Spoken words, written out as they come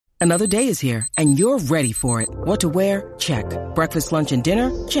Another day is here, and you're ready for it. What to wear? Check. Breakfast, lunch, and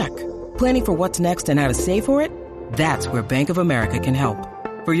dinner? Check. Planning for what's next and how to save for it? That's where Bank of America can help.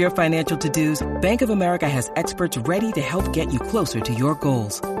 For your financial to-dos, Bank of America has experts ready to help get you closer to your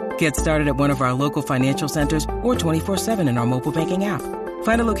goals. Get started at one of our local financial centers or 24/7 in our mobile banking app.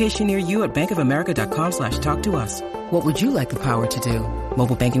 Find a location near you at bankofamerica.com/talktous. What would you like the power to do?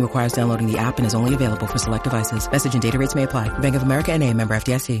 Mobile banking requires downloading the app and is only available for select devices. Message and data rates may apply. Bank of America N.A., member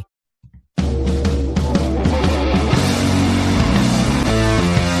FDIC.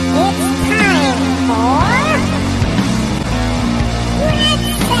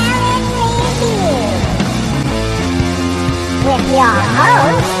 With your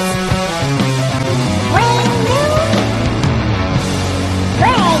host, Wayne Moon,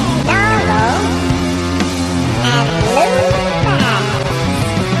 Greg Darlow, and Lou Max.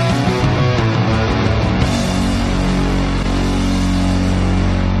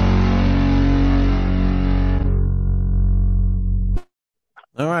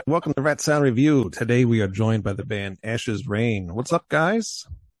 All right, welcome to Rat Sound Review. Today we are joined by the band Ashes Rain. What's up, guys?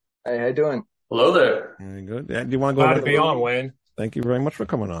 Hey, how you doing? Hello there. Very good. Do you want to go Glad to be on, Wayne. Thank you very much for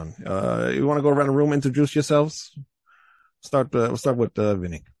coming on. You want to go around the room, introduce yourselves? We'll start with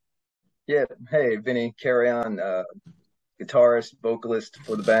Vinny. Yeah. Hey, Vinny, carry on. Guitarist, vocalist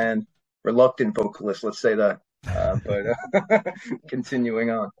for the band. Reluctant vocalist, let's say that. But continuing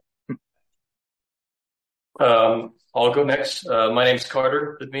on. I'll go next. My name's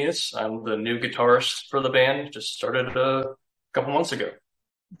Carter Venus. I'm the new guitarist for the band. Just started a couple months ago.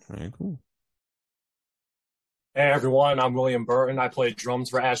 Very cool. Hey everyone, I'm William Burton. I play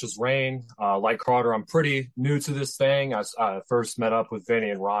drums for Ashes Rain. Like Carter, I'm pretty new to this thing. I first met up with Vinny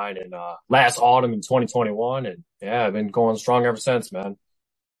and Ryan in last autumn in 2021, and yeah, I've been going strong ever since, man.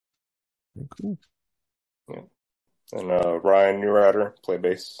 Very cool. Yeah. And Ryan Neurader, play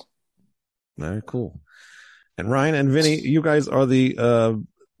bass. Very cool. And Ryan and Vinny, you guys are you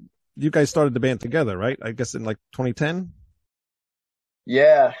guys started the band together, right? I guess in like 2010?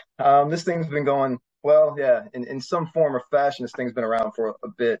 Yeah. This thing's been going, well, yeah, in some form or fashion, this thing's been around for a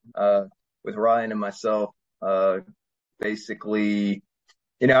bit, with Ryan and myself. Basically,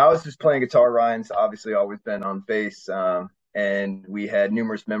 I was just playing guitar. Ryan's obviously always been on bass. And we had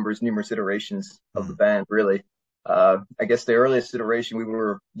numerous members, numerous iterations of the band, really. I guess the earliest iteration, we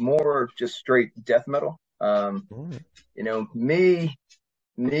were more just straight death metal. Me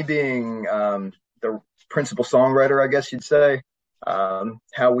being the principal songwriter, I guess you'd say,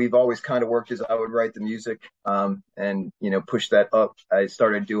 how we've always kind of worked is I would write the music and push that up. I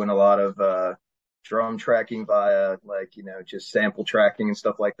started doing a lot of drum tracking via just sample tracking and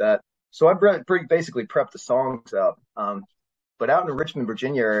stuff like that. So I basically prepped the songs out. But out in the Richmond,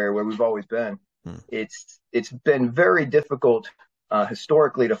 Virginia area where we've always been, it's been very difficult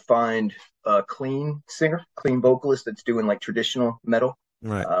historically to find a clean singer, clean vocalist that's doing like traditional metal.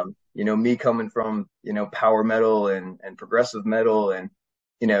 Right. Me coming from, power metal and progressive metal and,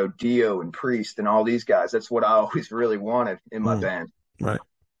 Dio and Priest and all these guys. That's what I always really wanted in my band. Right.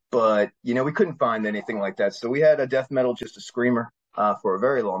 But, we couldn't find anything like that. So we had a death metal, just a screamer, for a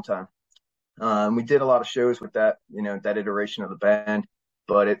very long time. We did a lot of shows with that, that iteration of the band,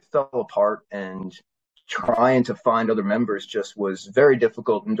 but it fell apart, and trying to find other members just was very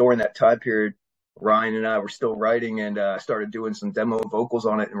difficult. And during that time period, Ryan and I were still writing, and I started doing some demo vocals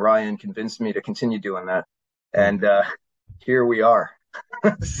on it, and Ryan convinced me to continue doing that. And here we are.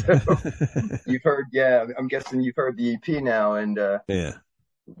 So you've heard, I'm guessing you've heard the EP now, and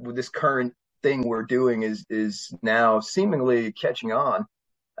with this current thing we're doing is now seemingly catching on.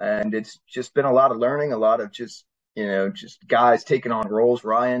 And it's just been a lot of learning, a lot of just guys taking on roles.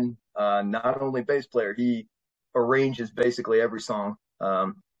 Ryan, not only bass player, he arranges basically every song.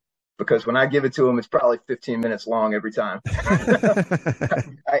 Because when I give it to him, it's probably 15 minutes long every time.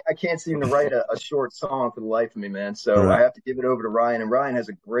 I can't seem to write a short song for the life of me, man. So I have to give it over to Ryan, and Ryan has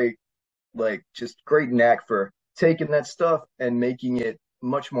a great knack for taking that stuff and making it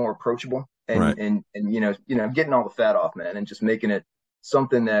much more approachable and getting all the fat off, man, and just making it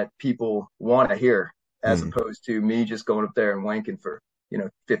something that people want to hear, as opposed to me just going up there and wanking for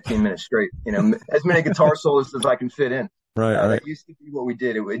 15 minutes straight. As many guitar solos as I can fit in. Right. That used to be what we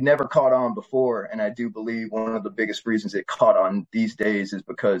did. It never caught on before, and I do believe one of the biggest reasons it caught on these days is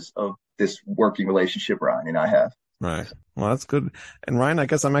because of this working relationship Ryan and I have. Right. Well, that's good. And Ryan, I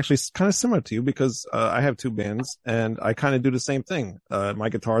guess I'm actually kind of similar to you because I have two bands, and I kind of do the same thing. My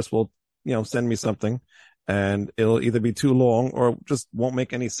guitarist will, send me something, and it'll either be too long or just won't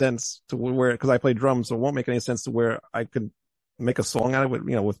make any sense to where, because I play drums, so it won't make any sense to where I could make a song out of it,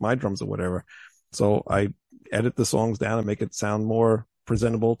 with my drums or whatever. So I edit the songs down and make it sound more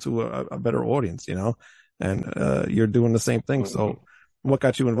presentable to a better audience, and you're doing the same thing. So what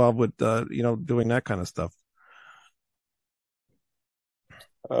got you involved with, doing that kind of stuff?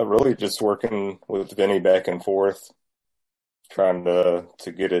 Really just working with Vinny back and forth, trying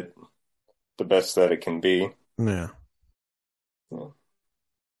to get it the best that it can be. Yeah. All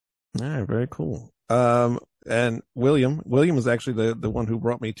right, very cool. And William is actually the one who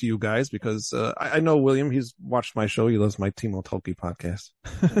brought me to you guys, because I know William. He's watched my show. He loves my Timo Tolkki podcast.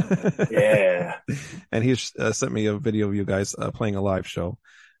 Yeah. And he sent me a video of you guys playing a live show.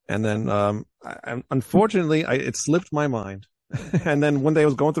 And then unfortunately, it slipped my mind. And then one day I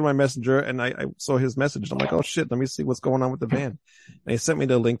was going through my messenger and I saw his message. I'm like, oh shit, let me see what's going on with the band. And he sent me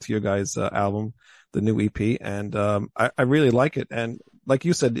the link to your guys' album, the new EP. And I really like it. And like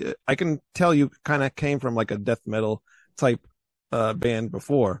you said, I can tell you kind of came from like a death metal type band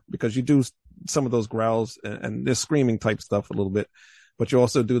before, because you do some of those growls and this screaming type stuff a little bit, but you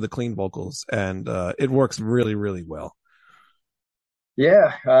also do the clean vocals, and it works really, really well.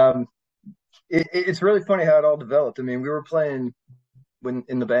 Yeah. It's really funny how it all developed. I mean, we were playing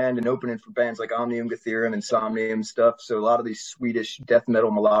in the band and opening for bands like Omnium, Gatherium, Insomnium stuff. So a lot of these Swedish death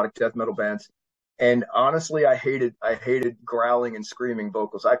metal, melodic death metal bands. And honestly, I hated growling and screaming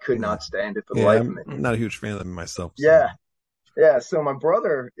vocals. I could not stand it for the life of me. I'm not a huge fan of them myself. So. Yeah. So my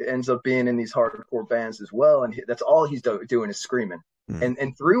brother ends up being in these hardcore bands as well, and that's all he's doing is screaming.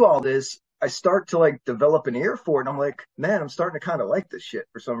 And through all this, I start to like develop an ear for it, and I'm like, man, I'm starting to kind of like this shit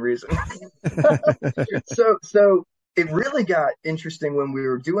for some reason. So it really got interesting when we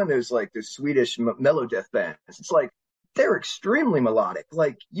were doing those Swedish mellow death bands. It's like, they're extremely melodic.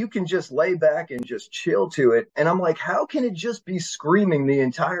 Like, you can just lay back and just chill to it. And I'm like, how can it just be screaming the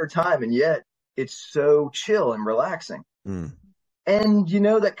entire time? And yet it's so chill and relaxing. And,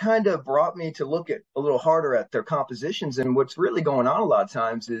 that kind of brought me to look at a little harder at their compositions. And what's really going on a lot of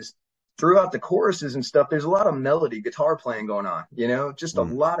times is throughout the choruses and stuff, there's a lot of melody guitar playing going on, just a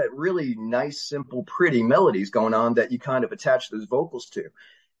lot of really nice, simple, pretty melodies going on that you kind of attach those vocals to.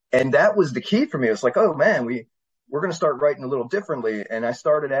 And that was the key for me. It's like, oh man, we're going to start writing a little differently. And I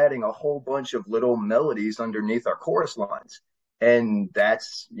started adding a whole bunch of little melodies underneath our chorus lines. And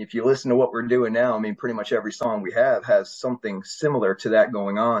that's, if you listen to what we're doing now, I mean, pretty much every song we have has something similar to that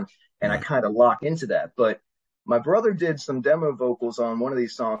going on. And I kind of lock into that. But my brother did some demo vocals on one of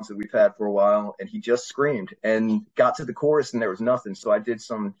these songs that we've had for a while, and he just screamed and got to the chorus and there was nothing. So I did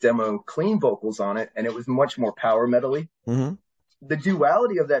some demo clean vocals on it, and it was much more power metal-y. The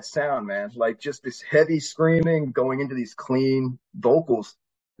duality of that sound, man, like just this heavy screaming going into these clean vocals,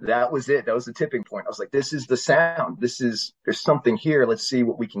 that was it. That was the tipping point. I was like, this is the sound. There's something here. Let's see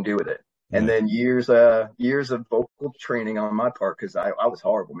what we can do with it. And then years of vocal training on my part, because I was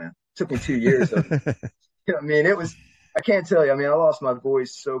horrible, man. It took me 2 years of, I mean, I can't tell you. I mean, I lost my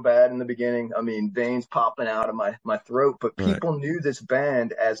voice so bad in the beginning. I mean, veins popping out of my throat, but people knew this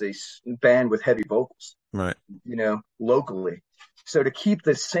band as a band with heavy vocals, locally. So to keep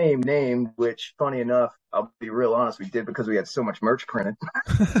the same name, which funny enough, I'll be real honest, we did because we had so much merch printed.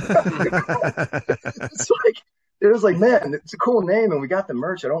 It was like, man, it's a cool name and we got the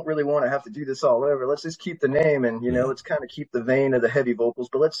merch. I don't really want to have to do this all over. Let's just keep the name and, let's kind of keep the vein of the heavy vocals,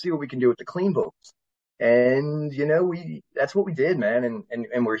 but let's see what we can do with the clean vocals. And, that's what we did, man.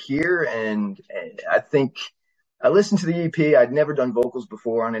 And we're here. And I think I listened to the EP. I'd never done vocals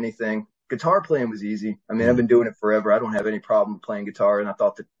before on anything. Guitar playing was easy. I mean, I've been doing it forever. I don't have any problem playing guitar. And I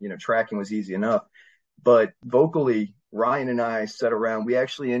thought that, tracking was easy enough. But vocally, Ryan and I sat around. We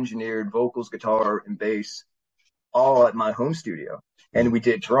actually engineered vocals, guitar, and bass all at my home studio. And we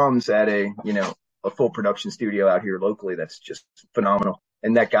did drums at a full production studio out here locally. That's just phenomenal.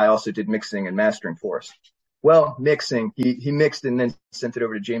 And that guy also did mixing and mastering for us. Well, mixing, he mixed and then sent it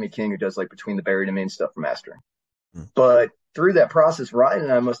over to Jamie King, who does like Between the Buried and Main stuff for mastering. But through that process, Ryan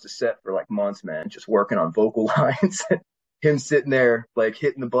and I must have sat for like months, man, just working on vocal lines. Him sitting there, like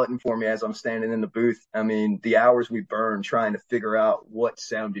hitting the button for me as I'm standing in the booth. I mean, the hours we burned trying to figure out what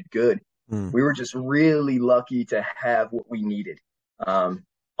sounded good. We were just really lucky to have what we needed.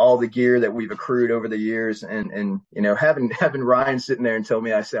 All the gear that we've accrued over the years and having Ryan sitting there and tell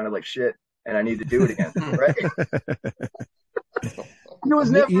me I sounded like shit and I need to do it again. Right. He was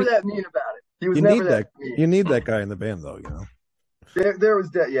never that mean about it. He was never that mean. You need that guy in the band though, There was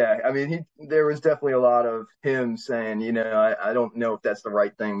I mean, there was definitely a lot of him saying, I don't know if that's the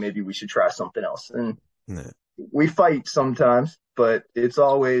right thing. Maybe we should try something else. And we fight sometimes, but it's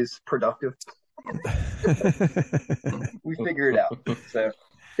always productive. We figure it out. So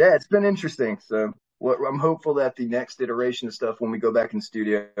yeah, it's been interesting. So I'm hopeful that the next iteration of stuff, when we go back in the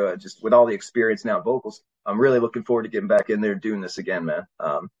studio, just with all the experience now, vocals, I'm really looking forward to getting back in there and doing this again, man.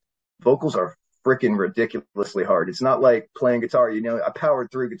 Vocals are freaking ridiculously hard. It's not like playing guitar. You know, I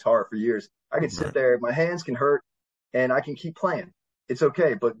powered through guitar for years. I can sit there, my hands can hurt, and I can keep playing. It's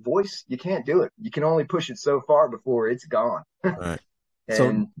okay. But voice, you can't do it. You can only push it so far before it's gone. Right.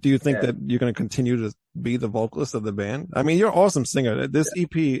 So do you think that you're going to continue to be the vocalist of the band? I mean, you're an awesome singer. This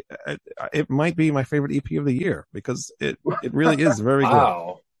EP, it might be my favorite EP of the year because it really is very good.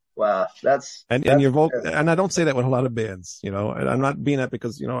 Wow. And your vocal, and I don't say that with a lot of bands, you know, and I'm not being that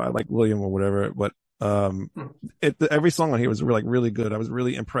because, you know, I like William or whatever, but, every song on here was really good. I was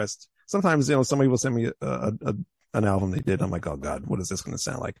really impressed. Sometimes, you know, somebody will send me an album they did. I'm like, oh God, what is this going to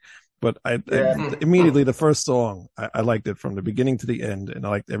sound like? But I immediately, the first song, I liked it from the beginning to the end, and I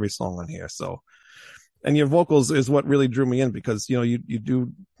liked every song on here. So, and your vocals is what really drew me in because, you know, you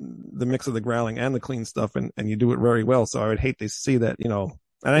do the mix of the growling and the clean stuff, and you do it very well. So I would hate to see that, you know,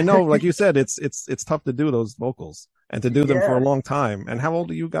 and I know, like you said, it's tough to do those vocals and to do them for a long time. And how old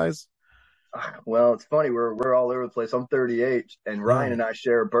are you guys? Well, it's funny. We're all over the place. I'm 38, and Ryan and I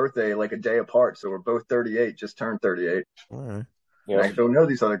share a birthday like a day apart. So we're both 38, just turned 38. All right. Yeah. I don't know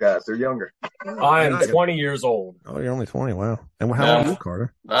these other guys. They're younger. I am 20 years old. Oh, you're only 20. Wow. And how old are you,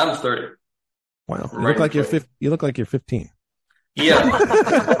 Carter? I'm 30. Wow. You look like you're 15. Yeah.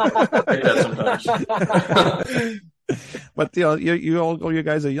 I think that sometimes. But you know, you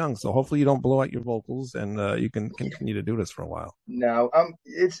guys are young, so hopefully you don't blow out your vocals, and you can continue to do this for a while. No,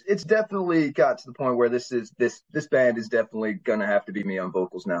 it's definitely got to the point where this band is definitely gonna have to be me on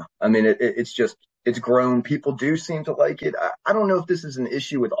vocals now. I mean, it's grown. People do seem to like it. I don't know if this is an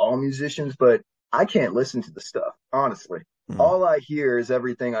issue with all musicians, but I can't listen to the stuff, honestly. All I hear is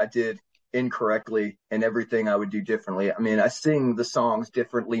everything I did incorrectly and everything I would do differently. I mean, I sing the songs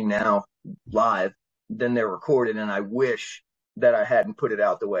differently now live than they're recorded, and I wish that I hadn't put it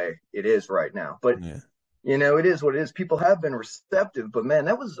out the way it is right now. But you know, it is what it is. People have been receptive, but man,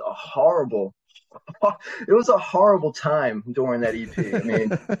 it was a horrible time during that EP. I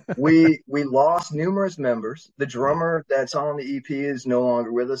mean, we lost numerous members. The drummer that's on the EP is no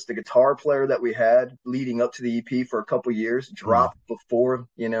longer with us. The guitar player that we had leading up to the EP for a couple years dropped before,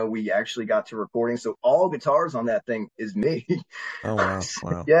 you know, we actually got to recording. So all guitars on that thing is me. Oh, wow.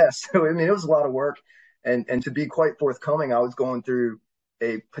 Wow. Yeah. So, I mean, it was a lot of work. And to be quite forthcoming, I was going through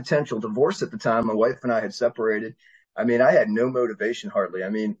a potential divorce at the time. My wife and I had separated. I mean, I had no motivation hardly. I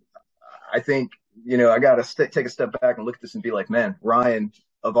mean, I think, you know, I got to take a step back and look at this and be like, man, Ryan,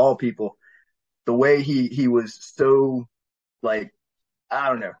 of all people, the way he was so, like, I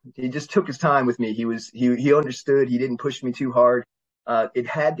don't know, he just took his time with me. He understood. He didn't push me too hard. It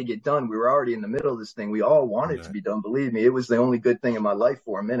had to get done. We were already in the middle of this thing. We all wanted it to be done. Believe me, it was the only good thing in my life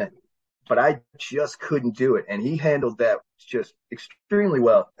for a minute. But I just couldn't do it. And he handled that just extremely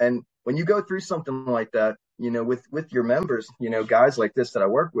well. And when you go through something like that, you know, with your members, you know, guys like this that I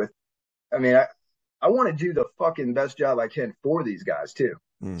work with, I mean, I want to do the fucking best job I can for these guys too.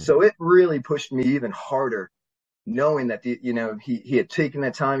 So it really pushed me even harder knowing that, you know, he had taken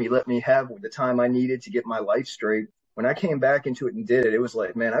that time. He let me have the time I needed to get my life straight. When I came back into it and did it, it was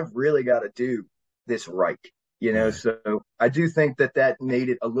like, man, I've really got to do this right. You know, so I do think that made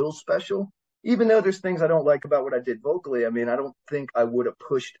it a little special, even though there's things I don't like about what I did vocally. I mean, I don't think I would have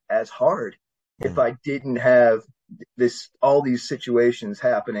pushed as hard if I didn't have all these situations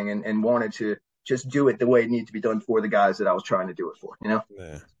happening and wanted to just do it the way it needed to be done for the guys that I was trying to do it for, you know?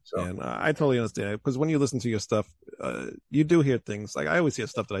 Yeah. So. And I totally understand because when you listen to your stuff, you do hear things like I always hear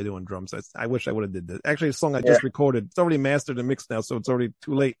stuff that I do on drums. I wish I would have did that. Actually, a song I just recorded, it's already mastered and mixed now, so it's already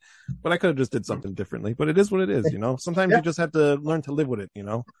too late. But I could have just did something differently. But it is what it is, you know. Sometimes you just have to learn to live with it, you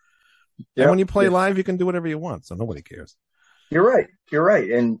know. And when you play live, you can do whatever you want, so nobody cares. You're right.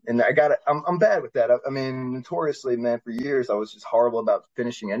 And I got it. I'm bad with that. I mean, notoriously, man, for years I was just horrible about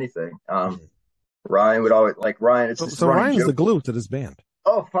finishing anything. Ryan would always Ryan. So Ryan's the glue to this band.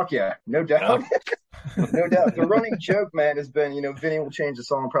 Oh, fuck yeah. No doubt. No doubt. The running joke, man, has been, you know, Vinny will change the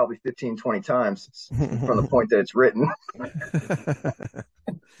song probably 15, 20 times from the point that it's written.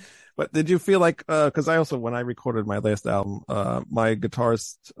 But did you feel like, cause I also, when I recorded my last album, my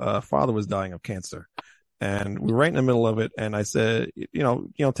guitarist, father was dying of cancer and we were right in the middle of it. And I said, you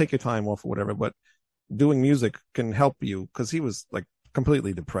know, take your time off or whatever, but doing music can help you. Cause he was like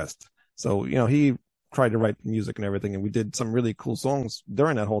completely depressed. So, you know, he tried to write music and everything, and we did some really cool songs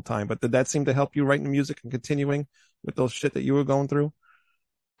during that whole time. But did that seem to help you writing music and continuing with those shit that you were going through?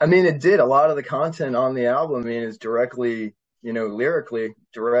 I mean, it did. A lot of the content on the album, I mean, is directly, you know, lyrically,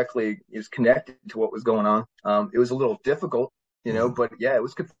 directly is connected to what was going on. It was a little difficult but yeah, it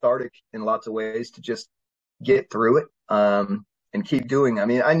was cathartic in lots of ways to just get through it, and keep doing. I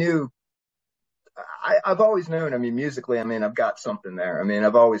mean, I've always known, I mean, musically, I mean, I've got something there. I mean,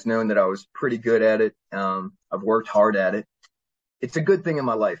 I've always known that I was pretty good at it. I've worked hard at it. It's a good thing in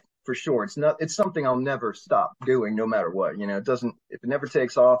my life for sure. It's something I'll never stop doing no matter what. If it never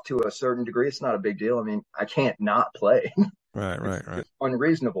takes off to a certain degree, it's not a big deal. I mean, I can't not play. Right. It's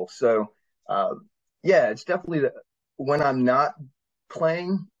unreasonable. So, yeah, it's definitely when I'm not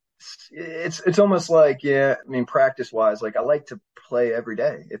playing, it's almost like, yeah, I mean, practice wise, like I like to play every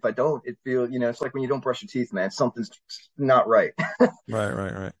day. If I don't, it's like when you don't brush your teeth, man, something's not right.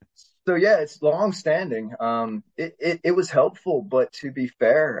 Right. So yeah, it's long standing. It was helpful, but to be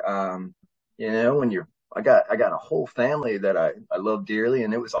fair, when I got a whole family that I love dearly,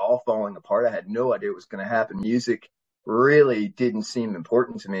 and it was all falling apart. I had no idea what was going to happen. Music really didn't seem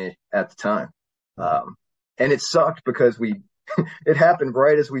important to me at the time. And it sucked because it happened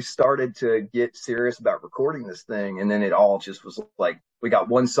right as we started to get serious about recording this thing. And then it all just was like, we got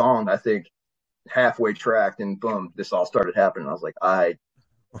one song, I think, halfway tracked, and boom, this all started happening. I was like, I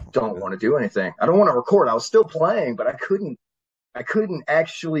don't want to do anything. I don't want to record. I was still playing, but I couldn't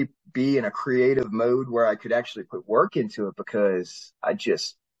actually be in a creative mode where I could actually put work into it because I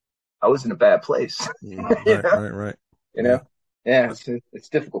was in a bad place. Right. Yeah, it's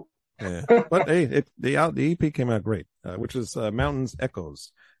difficult. Yeah, but hey, the EP came out great, which is Mountains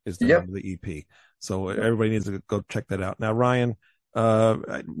Echoes is the name of the EP. So everybody needs to go check that out. Now, Ryan,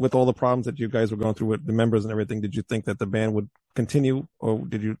 with all the problems that you guys were going through with the members and everything, did you think that the band would continue, or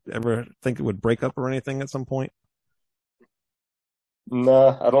did you ever think it would break up or anything at some point?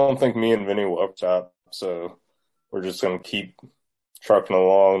 No, I don't think me and Vinny will ever stop. So we're just going to keep trucking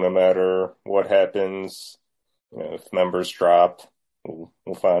along no matter what happens. If members drop, we'll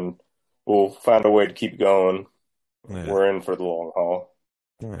find a way to keep going. Yeah. We're in for the long haul.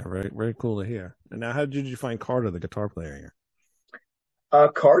 Yeah, very cool to hear. And now, how did you find Carter, the guitar player here?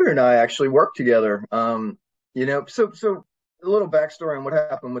 Carter and I actually worked together. So a little backstory on what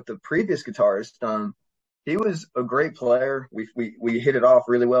happened with the previous guitarist. He was a great player. We hit it off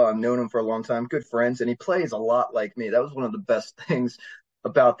really well. I've known him for a long time, good friends, and he plays a lot like me. That was one of the best things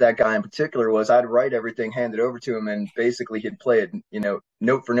about that guy in particular was I'd write everything, hand it over to him, and basically he'd play it,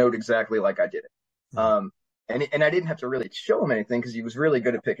 note for note exactly like I did it. And I didn't have to really show him anything because he was really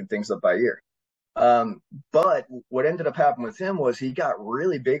good at picking things up by ear. But what ended up happening with him was he got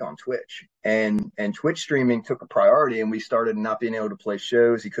really big on Twitch, and Twitch streaming took a priority, and we started not being able to play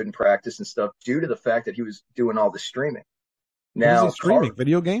shows. He couldn't practice and stuff due to the fact that he was doing all the streaming. Now, streaming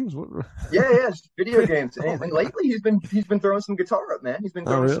video games? Yeah, video games. And lately he's been throwing some guitar up, man. He's been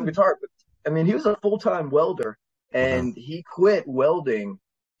throwing some guitar. But, I mean, he was a full-time welder, and he quit welding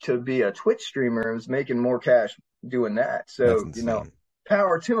to be a Twitch streamer and was making more cash doing that. So,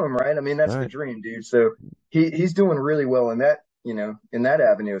 power to him, right? I mean, that's the dream, dude. So he's doing really well in that, in that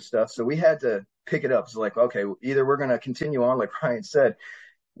avenue of stuff. So we had to pick it up. It's like, okay, either we're going to continue on, like Ryan said,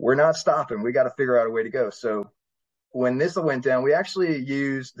 we're not stopping. We got to figure out a way to go. So when this went down, we actually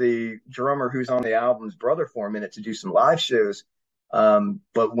used the drummer who's on the album's brother for a minute to do some live shows.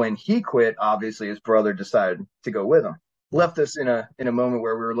 But when he quit, obviously his brother decided to go with him. Left us in a moment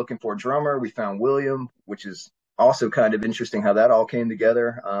where we were looking for a drummer. We found William, which is also kind of interesting how that all came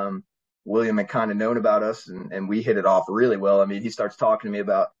together. William had kind of known about us, and we hit it off really well. I mean, he starts talking to me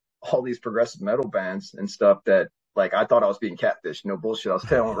about all these progressive metal bands and stuff that, like, I thought I was being catfished. No bullshit. I was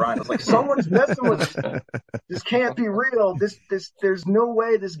telling Ryan, I was like, someone's messing with us. This can't be real. There's no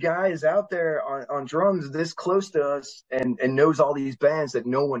way this guy is out there on drums this close to us and knows all these bands that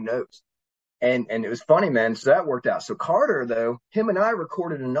no one knows. And it was funny, man. So that worked out. So Carter, though, him and I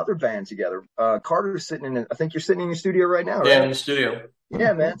recorded another band together. Carter's sitting I think you're sitting in your studio right now, right? Yeah, in the studio.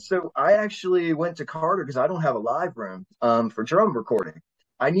 Yeah, man. So I actually went to Carter because I don't have a live room for drum recording.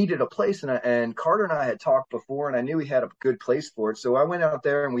 I needed a place, and Carter and I had talked before, and I knew he had a good place for it. So I went out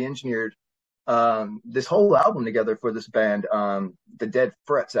there and we engineered this whole album together for this band, the Dead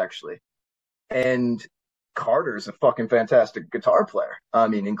Frets, actually. And Carter's a fucking fantastic guitar player. I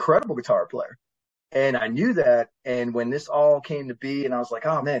mean, incredible guitar player. And I knew that. And when this all came to be, and I was like,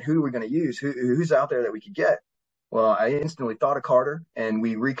 oh man, who are we going to use? Who's out there that we could get? Well, I instantly thought of Carter, and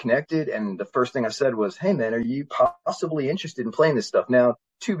we reconnected. And the first thing I said was, hey man, are you possibly interested in playing this stuff? Now,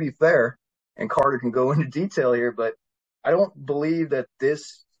 to be fair, and Carter can go into detail here, but I don't believe that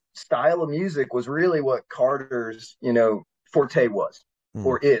this style of music was really what Carter's, forte was.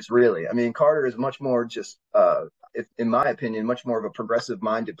 Or is really. I mean, Carter is much more just, in my opinion, much more of a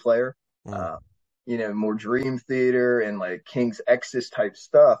progressive-minded player. More Dream Theater and like King's Exodus type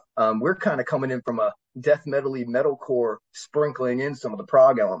stuff. We're kind of coming in from a death metal-y metalcore sprinkling in some of the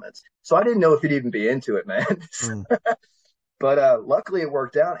prog elements. So I didn't know if he'd even be into it, man. But luckily it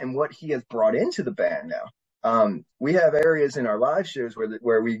worked out. And what he has brought into the band now, we have areas in our live shows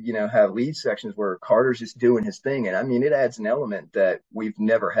where we, have lead sections where Carter's just doing his thing. And I mean, it adds an element that we've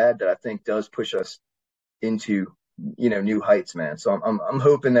never had that I think does push us into, new heights, man. So I'm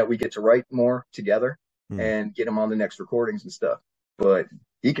hoping that we get to write more together and get him on the next recordings and stuff. But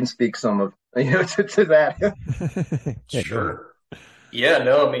he can speak some of, to that. Sure. Yeah,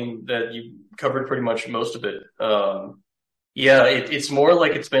 no, I mean, that you covered pretty much most of it. Yeah, it's more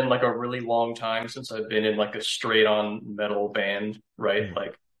like it's been like a really long time since I've been in like a straight on metal band, right?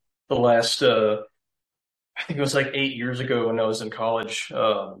 Like the last, I think it was like 8 years ago when I was in college,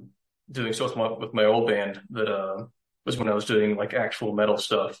 doing stuff with my old band that, was when I was doing like actual metal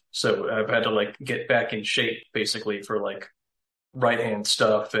stuff. So I've had to like get back in shape basically for like right hand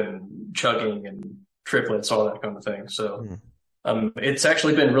stuff and chugging and triplets, all that kind of thing. So, it's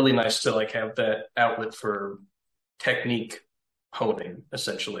actually been really nice to like have that outlet for technique honing,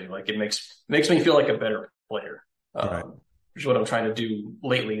 essentially. Like it makes me feel like a better player. Right. Which is what I'm trying to do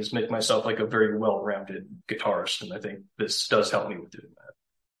lately, is make myself like a very well-rounded guitarist, and I think this does help me with doing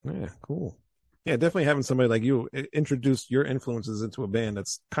that. Yeah, cool. Yeah, definitely having somebody like you introduce your influences into a band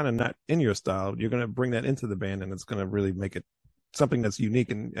that's kind of not in your style. You're going to bring that into the band, and it's going to really make it something that's unique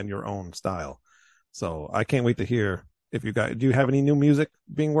in your own style. So I can't wait to hear if do you have any new music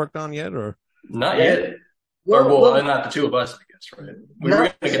being worked on yet, or not yet? Well, not the two of us, I guess, right? We were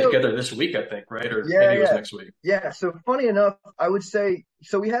going to get together this week, I think, right? Or maybe it was next week. Yeah. So funny enough, I would say,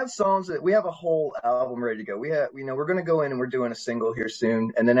 so we have songs that we have a whole album ready to go. We're going to go in and we're doing a single here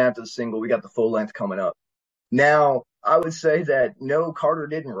soon. And then after the single, we got the full length coming up. Now, I would say that no, Carter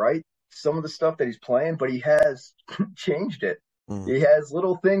didn't write some of the stuff that he's playing, but he has changed it. He has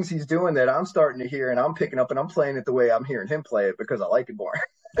little things he's doing that I'm starting to hear, and I'm picking up and I'm playing it the way I'm hearing him play it because I like it more.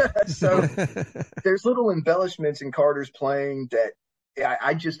 So there's little embellishments in Carter's playing that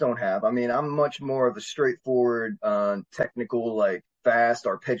I just don't have. I mean, I'm much more of a straightforward, technical, like fast,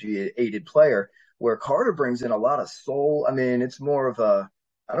 arpeggiated player, where Carter brings in a lot of soul. I mean, it's more of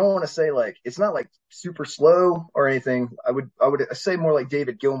I don't want to say like, it's not like super slow or anything. I would say more like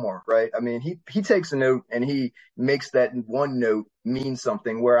David Gilmour, right? I mean, he takes a note and he makes that one note mean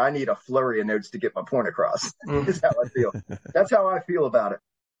something where I need a flurry of notes to get my point across. Is how I feel. That's how I feel about it.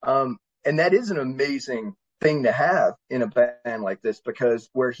 And that is an amazing thing to have in a band like this, because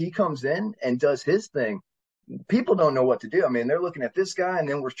where he comes in and does his thing, people don't know what to do. I mean, they're looking at this guy and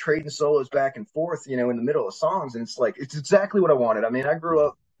then we're trading solos back and forth, in the middle of songs. And it's like, it's exactly what I wanted. I mean, I grew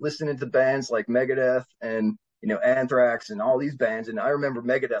up listening to bands like Megadeth and, Anthrax and all these bands. And I remember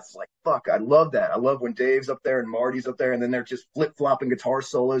Megadeth's like, fuck, I love that. I love when Dave's up there and Marty's up there and then they're just flip flopping guitar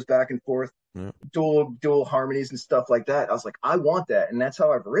solos back and forth, dual harmonies and stuff like that. I was like, I want that. And that's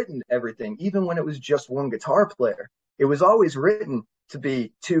how I've written everything. Even when it was just one guitar player, it was always written to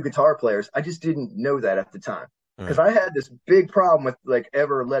be two guitar players. I just didn't know that at the time, because I had this big problem with like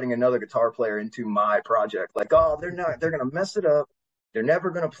ever letting another guitar player into my project. Like, oh, they're going to mess it up. They're never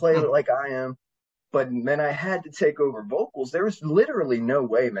going to play it like I am. But when I had to take over vocals, there was literally no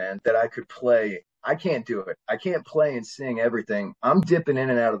way, man, that I could play. I can't do it. I can't play and sing everything. I'm dipping in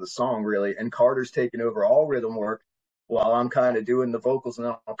and out of the song, really. And Carter's taking over all rhythm work while I'm kind of doing the vocals, and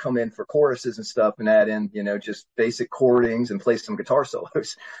then I'll come in for choruses and stuff and add in, just basic chordings and play some guitar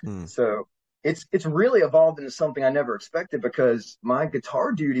solos. So it's really evolved into something I never expected, because my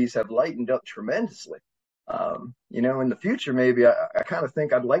guitar duties have lightened up tremendously. In the future, maybe I kind of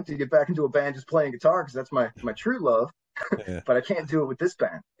think I'd like to get back into a band just playing guitar, because that's my true love. But I can't do it with this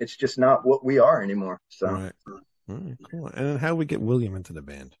band. It's just not what we are anymore. So, right. Cool. And how do we get William into the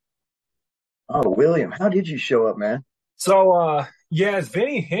band? Oh, William, how did you show up, man? So, as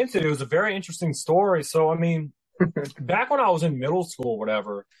Vinny hinted, it was a very interesting story. So, I mean, back when I was in middle school,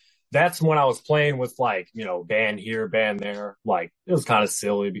 whatever, that's when I was playing with like, band here, band there. Like, it was kind of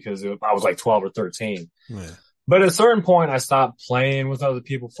silly because I was like 12 or 13. Yeah. But at a certain point, I stopped playing with other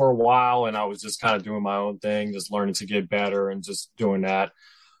people for a while, and I was just kind of doing my own thing, just learning to get better and just doing that.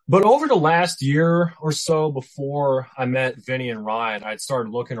 But over the last year or so before I met Vinny and Ryan, I'd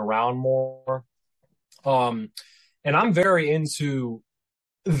started looking around more. And I'm very into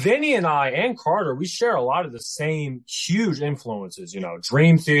Vinny and I and Carter. We share a lot of the same huge influences,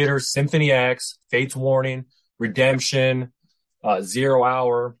 Dream Theater, Symphony X, Fates Warning, Redemption, Zero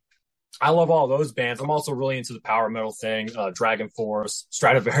Hour. I love all those bands. I'm also really into the power metal thing, Dragon Force,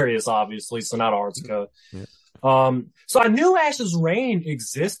 Stratovarius, obviously, so not Artica. So I knew Ash's Reign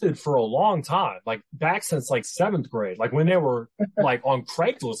existed for a long time, like back since like 7th grade, like when they were like on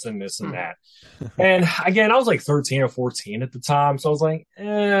Craigslist and this and that. And again, I was like 13 or 14 at the time. So I was like,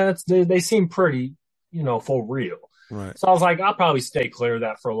 they seem pretty, for real. Right. So I was like, I'll probably stay clear of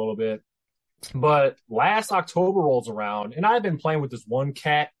that for a little bit. But last October rolls around and I've been playing with this one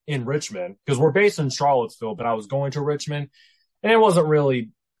cat in Richmond because we're based in Charlottesville, but I was going to Richmond and it wasn't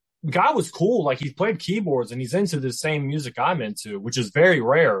really, the guy was cool. Like he played keyboards and he's into the same music I'm into, which is very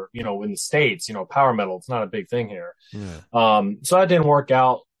rare, in the States, power metal. It's not a big thing here. Yeah. So that didn't work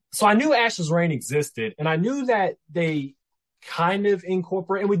out. So I knew Ash's Reign existed and I knew that they kind of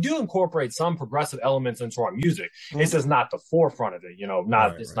incorporate, and we do incorporate some progressive elements into our music. Mm-hmm. It's just not the forefront of it,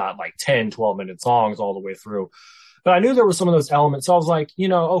 not like 10, 12-minute songs all the way through. But I knew there were some of those elements. So I was like,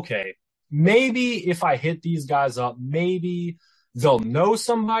 okay, maybe if I hit these guys up, maybe they'll know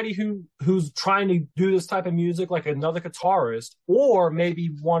somebody who's trying to do this type of music, like another guitarist, or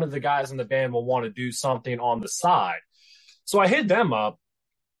maybe one of the guys in the band will want to do something on the side. So I hit them up.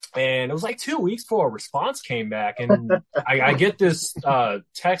 And it was like 2 weeks before a response came back. And I get this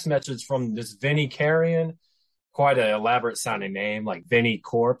text message from this Vinny Carrion, quite an elaborate sounding name, like Vinny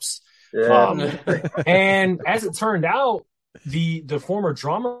Corpse. Yeah. And as it turned out, the former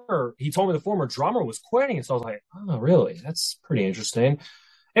drummer, he told me the former drummer was quitting. And so I was like, oh, really? That's pretty interesting.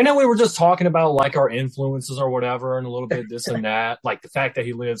 And then we were just talking about like our influences or whatever, and a little bit this and that, like the fact that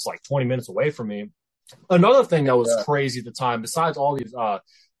he lives like 20 minutes away from me. Another thing that was crazy at the time, besides all these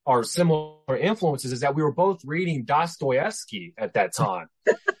our similar influences, is that we were both reading Dostoevsky at that time,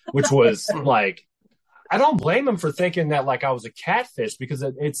 which was like, I don't blame him for thinking that like I was a catfish, because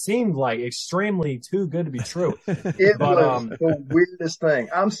it seemed like extremely too good to be true. It was the weirdest thing.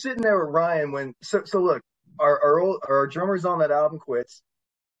 I'm sitting there with Ryan so look, our drummer's on that album quits.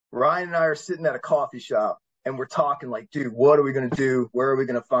 Ryan and I are sitting at a coffee shop and we're talking like, dude, what are we going to do? Where are we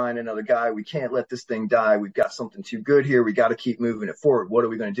going to find another guy? We can't let this thing die. We've got something too good here. We got to keep moving it forward. What are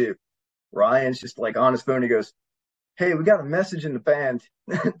we going to do? Ryan's just like on his phone. He goes, hey, we got a message in the band,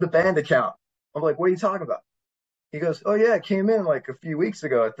 the band account. I'm like, what are you talking about? He goes, oh yeah, it came in like a few weeks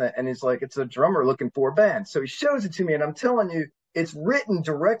ago, I think. And he's like, it's a drummer looking for a band. So he shows it to me and I'm telling you, it's written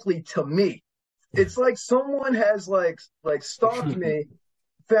directly to me. It's like someone has like stalked me,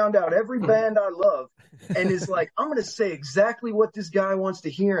 found out every band I love, and is like, I'm going to say exactly what this guy wants to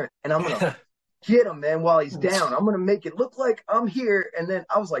hear, and I'm going to get him, man, while he's down. I'm going to make it look like I'm here. And then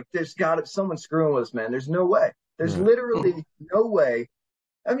I was like, there's got to be someone screwing with us, man. There's no way. There's literally no way.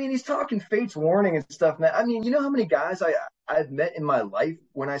 I mean, he's talking Fates Warning and stuff, man. I mean, you know how many guys I've met in my life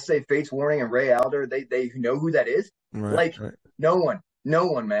when I say Fates Warning and Ray Alder, they know who that is? Right. No one,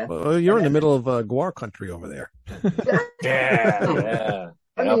 man. Well, you're in the middle of Guar country over there. Yeah.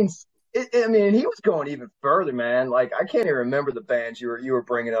 I mean, he was going even further, man. Like, I can't even remember the bands you were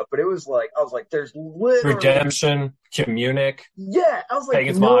bringing up, but it was like, I was like, there's literally Redemption, Communic. Yeah, I was like,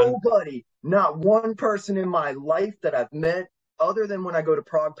 Pagans nobody, not one person in my life that I've met, other than when I go to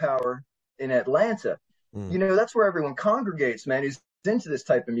Prog Power in Atlanta. That's where everyone congregates, man, who's into this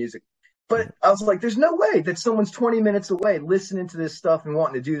type of music. But I was like, there's no way that someone's 20 minutes away listening to this stuff and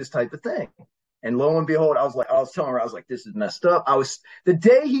wanting to do this type of thing. And lo and behold, I was telling her, I was like, this is messed up. The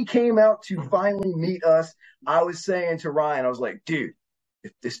day he came out to finally meet us, I was saying to Ryan, I was like, dude,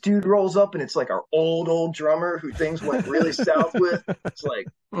 if this dude rolls up and it's like our old drummer who things went really south with, it's like,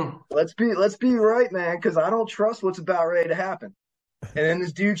 let's be right, man, because I don't trust what's about ready to happen. And then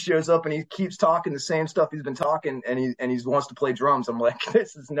this dude shows up and he keeps talking the same stuff he's been talking, and he wants to play drums. I'm like,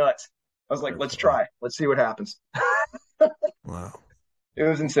 this is nuts. I was like, let's try. Let's see what happens. Wow. It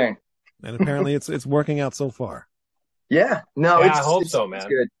was insane. And apparently it's working out so far. Yeah. No, I hope so, man. It's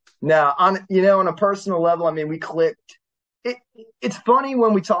good. Now, on a personal level, I mean, we clicked. It's funny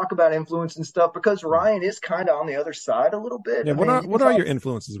when we talk about influence and stuff, because Ryan is kind of on the other side a little bit. Yeah, what are your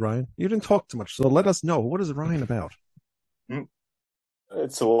influences, Ryan? You didn't talk too much, so let us know. What is Ryan about?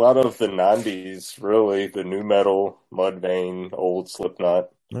 It's a lot of the 90s, really. The new metal, Mudvayne, old Slipknot.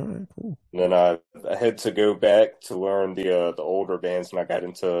 All right, cool. And then I had to go back to learn the older bands, and I got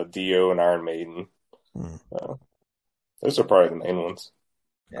into Dio and Iron Maiden. Those are probably the main ones.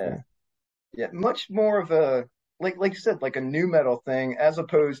 Yeah. Yeah, much more of a, like you said, like a new metal thing, as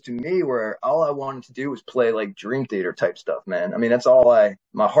opposed to me, where all I wanted to do was play like Dream Theater type stuff, man. I mean, that's all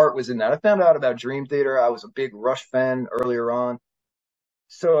my heart was in that. I found out about Dream Theater. I was a big Rush fan earlier on.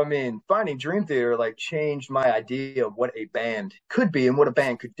 So, I mean, finding Dream Theater like changed my idea of what a band could be and what a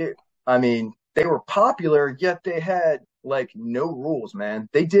band could do. I mean, they were popular, yet they had like no rules, man.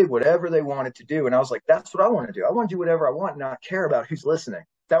 They did whatever they wanted to do. And I was like, that's what I want to do. I want to do whatever I want and not care about who's listening.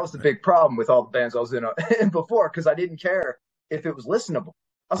 That was the big problem with all the bands I was in before, because I didn't care if it was listenable.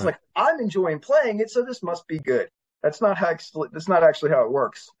 I was like, I'm enjoying playing it, so this must be good. That's not actually how it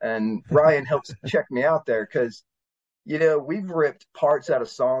works. And Ryan helps check me out there, because, you know, we've ripped parts out of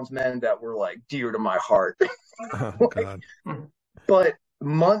songs, man, that were like dear to my heart. Oh, God. But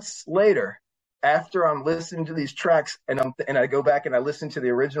months later, after I'm listening to these tracks and I go back and I listen to the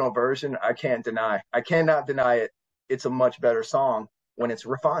original version, I cannot deny it. It's a much better song when it's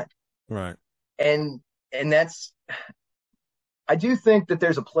refined. Right. And that's, I do think that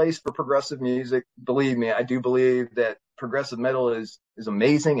there's a place for progressive music. Believe me, I do believe that progressive metal is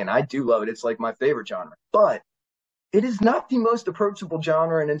amazing, and I do love it. It's like my favorite genre. But it is not the most approachable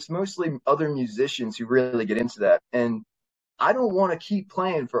genre, and it's mostly other musicians who really get into that. And I don't want to keep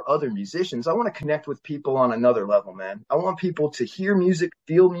playing for other musicians. I want to connect with people on another level, man. I want people to hear music,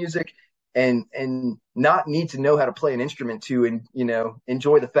 feel music, and not need to know how to play an instrument to, and, you know,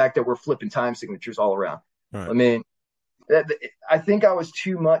 enjoy the fact that we're flipping time signatures all around. Right. I mean, I think I was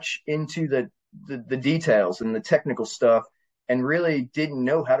too much into the details and the technical stuff, and really didn't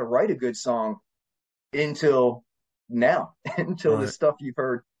know how to write a good song until now, until the stuff you've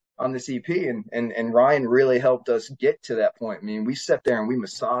heard on this EP. And Ryan really helped us get to that point. I mean, we sat there and we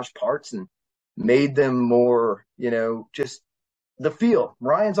massaged parts and made them more, you know, just the feel.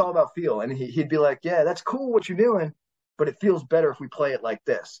 Ryan's all about feel. And he'd be like, yeah, that's cool what you're doing, but it feels better if we play it like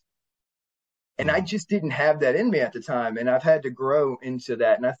this. And I just didn't have that in me at the time. And I've had to grow into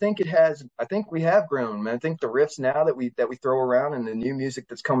that. And I think we have grown, man. I think the riffs now that we throw around, and the new music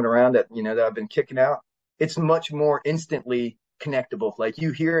that's coming around that, you know, that I've been kicking out, it's much more instantly connectable. Like,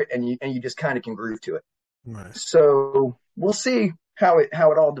 you hear it and you just kind of can groove to it. Right. So we'll see how it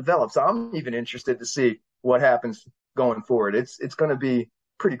all develops. I'm even interested to see what happens going forward. It's going to be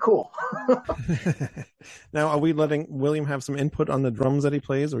pretty cool. Now, are we letting William have some input on the drums that he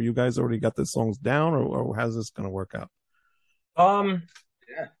plays, or you guys already got the songs down, or how's this going to work out?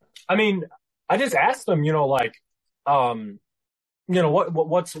 Yeah. I mean, I just asked them, you know, like, you know,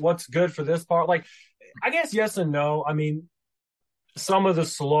 what's good for this part? Like, I guess yes and no. I mean, some of the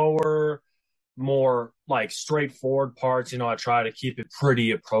slower, more like straightforward parts, you know, I try to keep it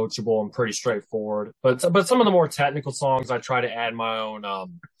pretty approachable and pretty straightforward. But some of the more technical songs, I try to add my own,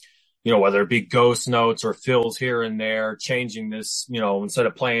 you know, whether it be ghost notes or fills here and there, changing this, you know, instead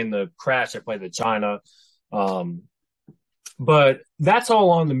of playing the Crash, I play the China. But that's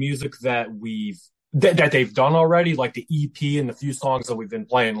all on the music that that they've done already, like the EP and the few songs that we've been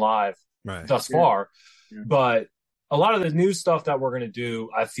playing live thus far. Yeah. But a lot of the new stuff that we're going to do,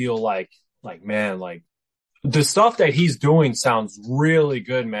 I feel like, man, like the stuff that he's doing sounds really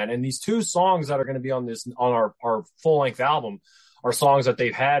good, man. And these two songs that are going to be on our full length album are songs that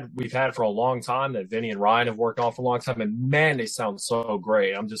we've had for a long time, that Vinny and Ryan have worked on for a long time. And man, they sound so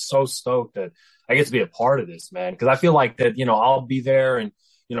great. I'm just so stoked that I get to be a part of this, man. Cause I feel like that, you know, I'll be there, and,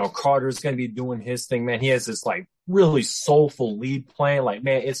 you know, Carter's going to be doing his thing, man. He has this like really soulful lead playing. Like,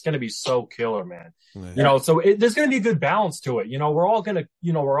 man, it's going to be so killer, man. Yeah. You know, so there's going to be a good balance to it. You know, we're all going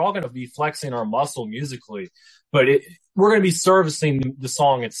to be flexing our muscle musically, but we're going to be servicing the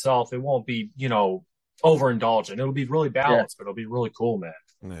song itself. It won't be, you know, overindulgent. It'll be really balanced, but it'll be really cool,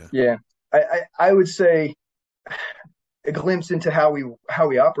 man. Yeah. I would say a glimpse into how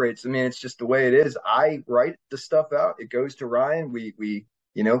he operates. I mean, it's just the way it is. I write the stuff out. It goes to Ryan. We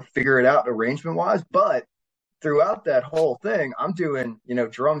you know, figure it out arrangement wise, but throughout that whole thing, I'm doing, you know,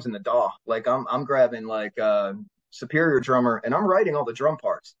 drums in the DAW. Like I'm grabbing like Superior Drummer, and I'm writing all the drum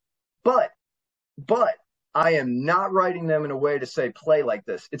parts. But I am not writing them in a way to say play like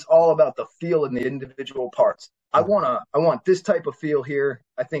this. It's all about the feel in the individual parts. I want this type of feel here.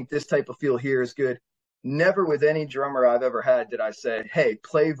 I think this type of feel here is good. Never with any drummer I've ever had did I say, hey,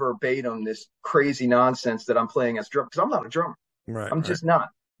 play verbatim this crazy nonsense that I'm playing as drum, because I'm not a drummer. Right. I'm just not.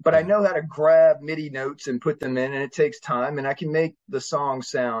 But I know how to grab MIDI notes and put them in, and it takes time, and I can make the song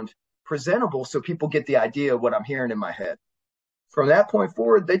sound presentable so people get the idea of what I'm hearing in my head. From that point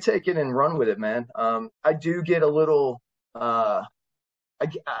forward, they take it and run with it, man. I do get a little, I'm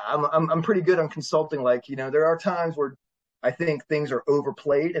pretty good on consulting. Like, you know, there are times where I think things are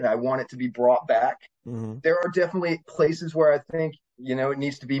overplayed and I want it to be brought back. Mm-hmm. There are definitely places where I think, you know, it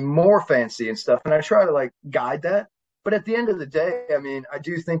needs to be more fancy and stuff. And I try to like guide that. But at the end of the day, I mean, I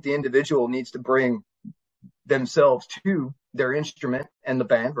do think the individual needs to bring themselves to their instrument and the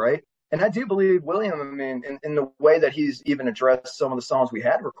band, right? And I do believe William, I mean, in the way that he's even addressed some of the songs we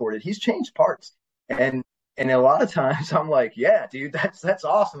had recorded, he's changed parts. And a lot of times I'm like, yeah, dude, that's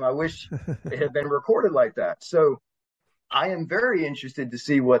awesome. I wish it had been recorded like that. So I am very interested to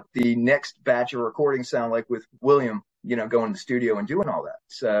see what the next batch of recordings sound like with William. going to the studio and doing all that.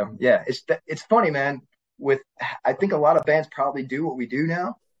 So yeah, it's funny, man. I think a lot of bands probably do what we do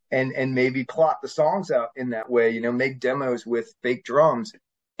now, and maybe plot the songs out in that way. Make demos with fake drums,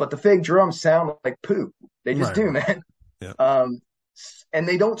 but the fake drums sound like poo. They just do, man. Yeah. And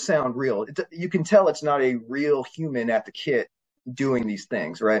they don't sound real. You can tell it's not a real human at the kit doing these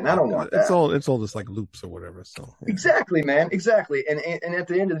things, right? And I don't want that. It's all just like loops or whatever. So yeah. Exactly, man. Exactly. And at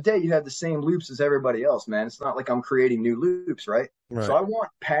the end of the day, you have the same loops as everybody else, man. It's not like I'm creating new loops, right? So I want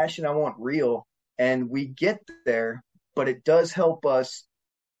passion. I want real. And we get there, but it does help us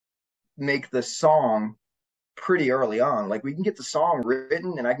make the song pretty early on. Like we can get the song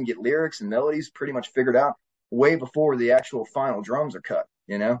written and I can get lyrics and melodies pretty much figured out way before the actual final drums are cut,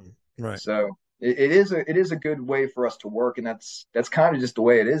 Right. So it is a good way for us to work, and that's kind of just the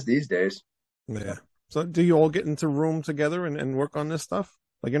way it is these days. Yeah. So do you all get into room together and work on this stuff?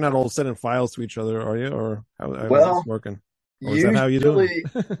 Like you're not all sending files to each other, are you? Or how is this working? Or is that how you do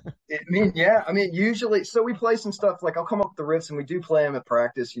it? Usually, so we play some stuff, like I'll come up with the riffs and we do play them at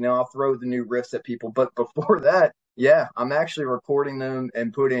practice, I'll throw the new riffs at people. But before that, yeah, I'm actually recording them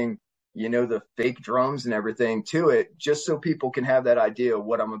and putting, the fake drums and everything to it, just so people can have that idea of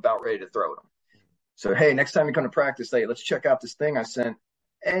what I'm about ready to throw at them. So, hey, next time you come to practice, hey, let's check out this thing I sent.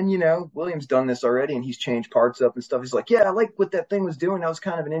 And, William's done this already and he's changed parts up and stuff. He's like, yeah, I like what that thing was doing. That was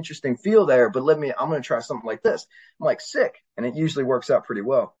kind of an interesting feel there, but I'm going to try something like this. I'm like, sick. And it usually works out pretty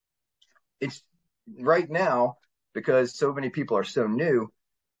well. It's right now, because so many people are so new,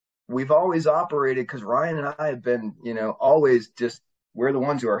 we've always operated, because Ryan and I have been, always just, we're the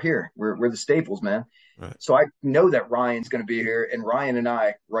ones who are here. We're the staples, man. Right. So I know that Ryan's going to be here, and Ryan and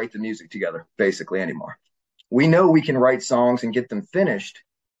I write the music together basically anymore. We know we can write songs and get them finished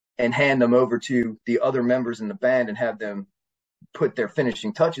and hand them over to the other members in the band and have them put their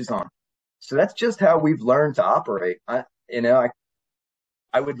finishing touches on. So that's just how we've learned to operate. I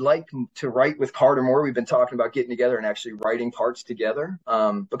would like to write with Carter more. We've been talking about getting together and actually writing parts together,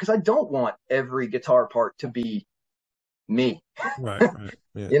 because I don't want every guitar part to be me. Right.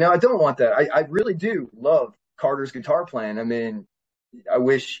 Yeah. I don't want that. I really do love Carter's guitar playing. I mean, I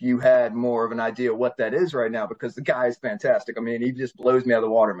wish you had more of an idea what that is right now, because the guy is fantastic. I mean, he just blows me out of the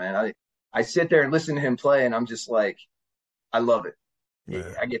water, man. I sit there and listen to him play, and I'm just like, I love it.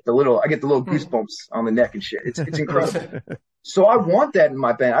 Yeah. I get the little goosebumps on the neck and shit. It's incredible. So I want that in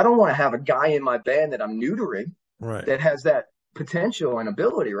my band. I don't want to have a guy in my band that I'm neutering, that has that potential and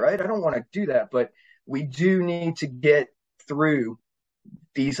ability, right? I don't want to do that, but we do need to get through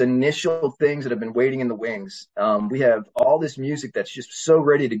these initial things that have been waiting in the wings. We have all this music that's just so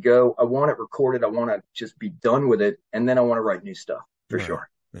ready to go. I want it recorded. I want to just be done with it. And then I want to write new stuff for sure.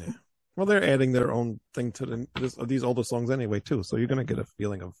 Yeah. Well, they're adding their own thing to these older songs anyway, too. So you're going to get a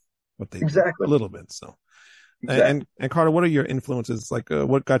feeling of what they do a little bit. So, and Carter, what are your influences? Like,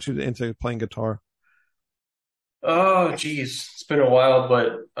 what got you into playing guitar? Oh, geez. It's been a while,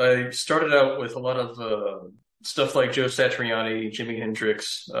 but I started out with a lot of stuff like Joe Satriani, Jimi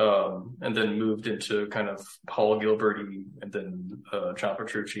Hendrix, and then moved into kind of Paul Gilbert-y, and then John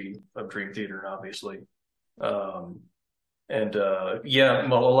Petrucci of Dream Theater, obviously. A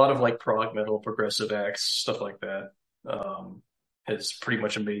lot of like prog metal, progressive acts, stuff like that. Has pretty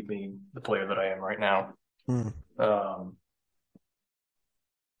much made me the player that I am right now.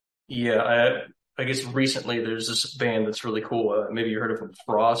 I guess recently there's this band that's really cool. Maybe you heard of them,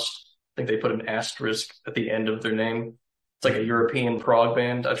 Frost. I think they put an asterisk at the end of their name. It's like a European prog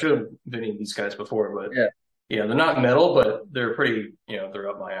band. I've shown Vinny these guys before, but they're not metal, but they're pretty, they're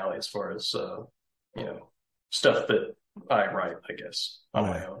up my alley as far as, stuff that I write, I guess, on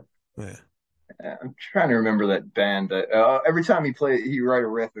my own. Yeah. I'm trying to remember that band. Every time he write a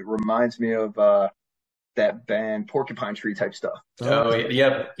riff, it reminds me of that band, Porcupine Tree type stuff.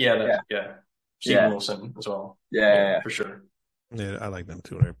 Steve Wilson as well. Yeah, for sure. Yeah, I like them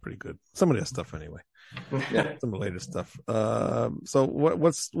too. They're pretty good. Some of their stuff anyway. Some of the later stuff. So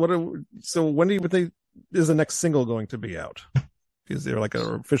when do you think is the next single going to be out? Is there like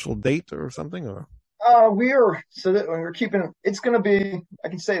an official date or something, or? We're keeping, it's going to be, I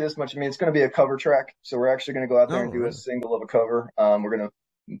can say this much. I mean, it's going to be a cover track. So we're actually going to go out there and do a single of a cover. We're going to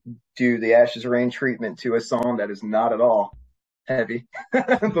do the Ashes Rain treatment to a song that is not at all heavy,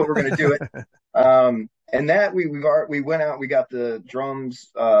 but we're going to do it. And that we went out, we got the drums,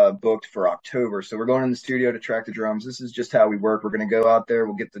 booked for October. So we're going in the studio to track the drums. This is just how we work. We're going to go out there.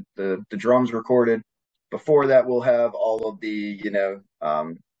 We'll get the drums recorded. Before that, we'll have all of the,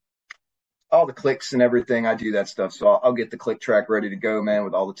 all the clicks and everything. I do that stuff. So I'll get the click track ready to go, man,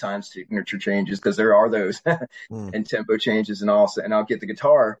 with all the time signature changes, because there are those and tempo changes and all. And I'll get the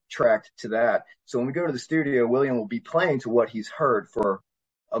guitar tracked to that. So when we go to the studio, William will be playing to what he's heard for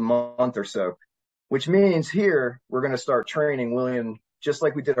a month or so, which means here we're going to start training William just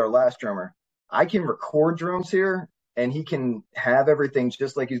like we did our last drummer. I can record drums here, and he can have everything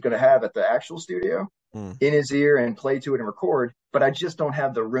just like he's going to have at the actual studio in his ear and play to it and record. But I just don't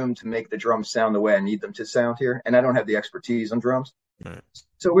have the room to make the drums sound the way I need them to sound here. And I don't have the expertise on drums. Right.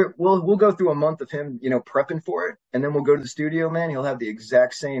 So we'll go through a month of him, prepping for it. And then we'll go to the studio, man. He'll have the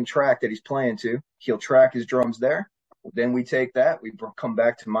exact same track that he's playing to. He'll track his drums there. Then we take that. We come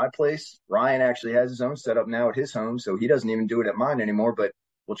back to my place. Ryan actually has his own setup now at his home, so he doesn't even do it at mine anymore. But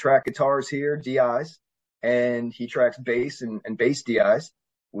we'll track guitars here, DIs, and he tracks bass and bass DIs.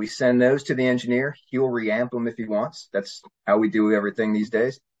 We send those to the engineer. He'll reamp them if he wants. That's how we do everything these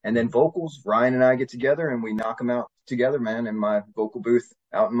days. And then vocals, Ryan and I get together and we knock them out together, man, in my vocal booth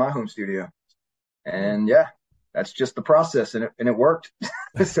out in my home studio. And yeah, that's just the process, and it worked.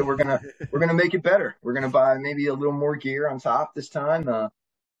 So we're gonna make it better. We're gonna buy maybe a little more gear on top this time. I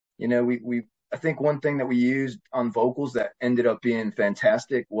think one thing that we used on vocals that ended up being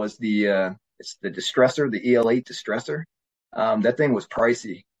fantastic was it's the distressor, the EL8 distressor. That thing was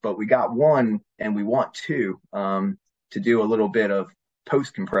pricey, but we got one and we want two to do a little bit of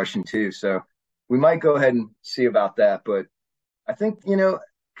post compression too. So we might go ahead and see about that. But I think,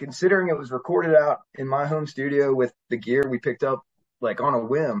 considering it was recorded out in my home studio with the gear we picked up like on a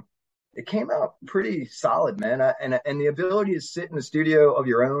whim, it came out pretty solid, man. And the ability to sit in the studio of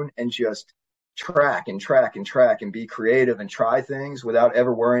your own and just track and track and track and be creative and try things without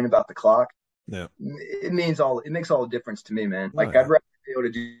ever worrying about the clock. Yeah, it makes all the difference to me, man. Like, I'd rather be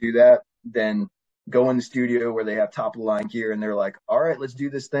able to do that than go in the studio where they have top of the line gear and they're like, all right, let's do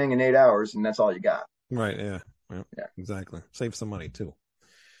this thing in 8 hours, and that's all you got. Right. Yeah. Exactly. Save some money too.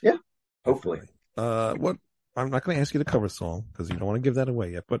 Yeah. Hopefully. What? I'm not going to ask you to cover a song because you don't want to give that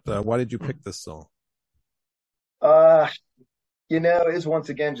away yet. But why did you pick this song? It's once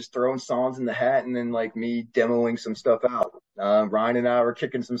again just throwing songs in the hat and then like me demoing some stuff out. Ryan and I were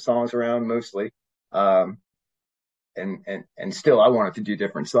kicking some songs around mostly. And still I wanted to do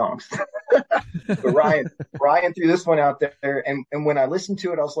different songs. But Ryan threw this one out there, and when I listened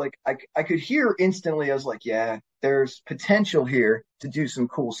to it, I was like, I could hear instantly, I was like, yeah, there's potential here to do some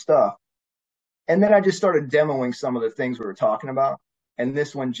cool stuff. And then I just started demoing some of the things we were talking about. And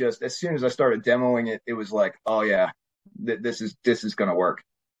this one, just as soon as I started demoing it, it was like, oh yeah, this is going to work.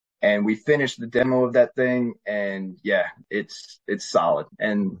 And we finished the demo of that thing, and yeah, it's solid,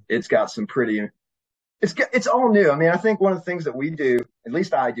 and it's got some pretty, it's all new. I mean, I think one of the things that we do, at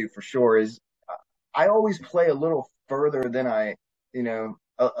least I do for sure, is I always play a little further than a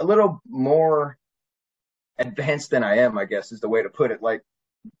little more advanced than I am, I guess is the way to put it. Like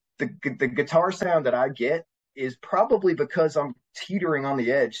the guitar sound that I get is probably because I'm teetering on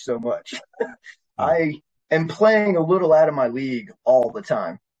the edge so much. I am playing a little out of my league all the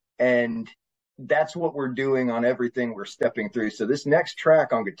time. And that's what we're doing on everything we're stepping through. So this next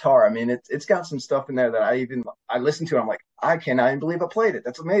track on guitar, I mean, it's got some stuff in there that I listen to. I'm like, I cannot even believe I played it.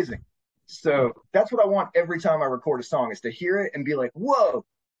 That's amazing. So that's what I want every time I record a song, is to hear it and be like, whoa,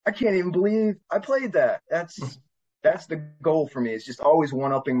 I can't even believe I played that. That's the goal for me. It's just always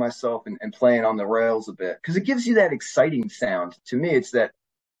one-upping myself and playing on the rails a bit, because it gives you that exciting sound. To me, it's that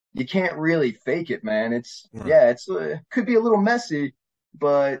you can't really fake it, man. It could be a little messy,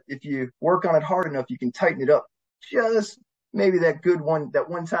 but if you work on it hard enough, you can tighten it up just maybe that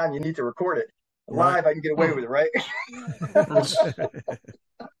one time you need to record it. Live, I can get away with it, right?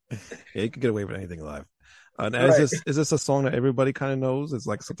 Yeah, you can get away with anything live. Now, right. Is this a song that everybody kind of knows? It's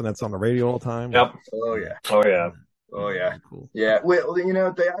like something that's on the radio all the time? Yep. Oh, yeah. Oh, yeah. Oh, yeah. Cool. Yeah. Well,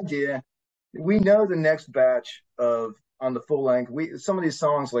 the idea, we know the next batch on the full length, some of these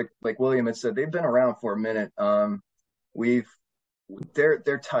songs, like William had said, they've been around for a minute.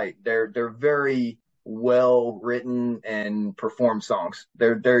 They're tight. They're very well written and performed songs.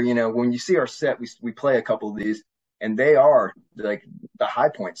 They're when you see our set, we play a couple of these, and they are like the high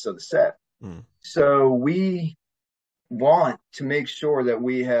points of the set. So we want to make sure that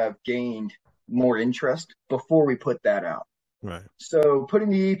we have gained more interest before we put that out. Right. So putting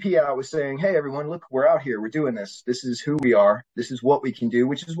the EP out was saying, hey, everyone, look, we're out here. We're doing this. This is who we are. This is what we can do,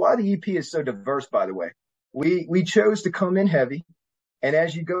 which is why the EP is so diverse, by the way. We chose to come in heavy. And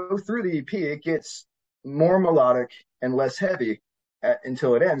as you go through the EP, it gets more melodic and less heavy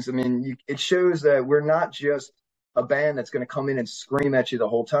until it ends. I mean, it shows that we're not just a band that's going to come in and scream at you the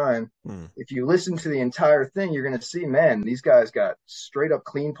whole time. If you listen to the entire thing, you're going to see, man, these guys got straight up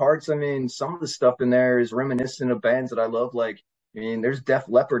clean parts. I mean, some of the stuff in there is reminiscent of bands that I love. Like, I mean, there's Def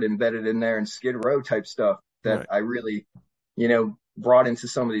Leppard embedded in there and Skid Row type stuff that I really, brought into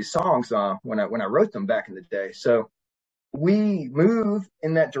some of these songs when I wrote them back in the day. So we move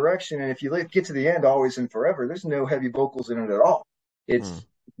in that direction. And if you get to the end, Always and Forever, there's no heavy vocals in it at all. It's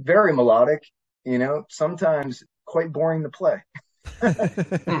very melodic, sometimes quite boring to play.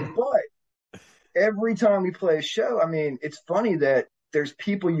 But every time we play a show, I mean, it's funny that there's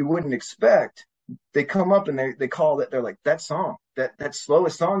people you wouldn't expect. They come up and they call it, they're like, that song, that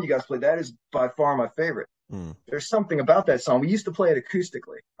slowest song you guys play, that is by far my favorite. There's something about that song. We used to play it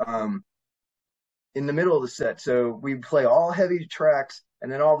acoustically in the middle of the set. So we'd play all heavy tracks,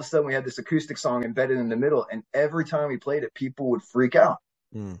 and then all of a sudden we had this acoustic song embedded in the middle. And every time we played it, people would freak out.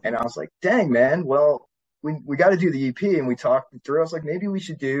 And I was like, dang, man, well, we got to do the EP. And we talked through. I was like, maybe we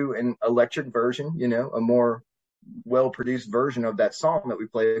should do an electric version, a more well-produced version of that song that we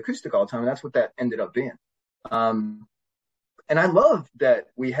play acoustic all the time. And that's what that ended up being. And I love that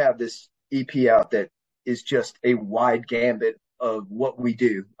we have this EP out that is just a wide gambit of what we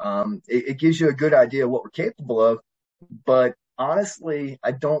do. It gives you a good idea of what we're capable of, but honestly,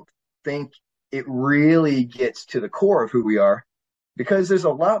 I don't think it really gets to the core of who we are, because there's a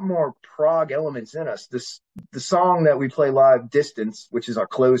lot more prog elements in us. The song that we play live, Distance, which is our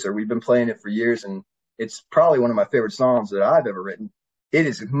closer, we've been playing it for years, and it's probably one of my favorite songs that I've ever written. It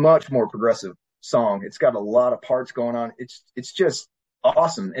is a much more progressive song. It's got a lot of parts going on. It's just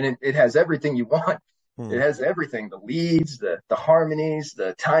awesome, and it has everything you want. It has everything, the leads, the harmonies,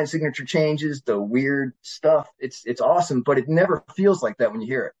 the time signature changes, the weird stuff. It's awesome, but it never feels like that when you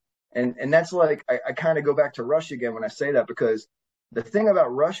hear it. And that's like, I kind of go back to Rush again when I say that, because the thing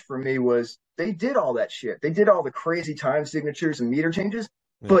about Rush for me was they did all that shit. They did all the crazy time signatures and meter changes,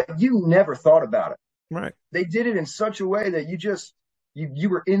 but you never thought about it. Right. They did it in such a way that you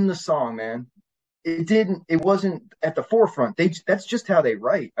were in the song, man. It wasn't at the forefront. That's just how they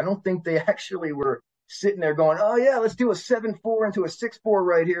write. I don't think they actually were sitting there going, oh yeah, let's do a 7/4 into a 6/4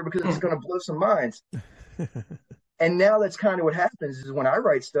 right here because it's going to blow some minds. And now that's kind of what happens is when I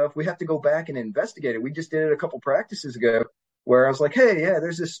write stuff, we have to go back and investigate it. We just did it a couple practices ago where I was like, hey, yeah,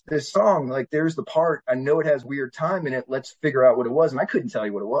 there's this song, like there's the part, I know it has weird time in it. Let's figure out what it was. And I couldn't tell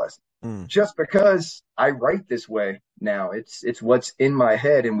you what it was just because I write this way now. It's what's in my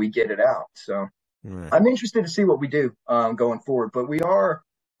head and we get it out. So I'm interested to see what we do going forward, but we are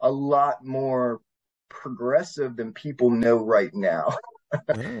a lot more progressive than people know right now.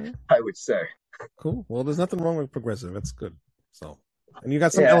 I would say. Cool. Well, there's nothing wrong with progressive. That's good. So, and you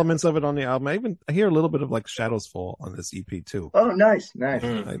got some elements of it on the album. I hear a little bit of like Shadows Fall on this EP too. Oh, nice. I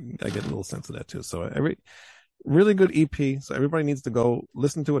get a little sense of that too. So really good EP. So everybody needs to go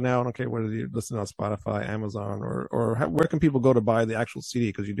listen to it now. I don't care whether you listen on Spotify, Amazon, or where can people go to buy the actual CD,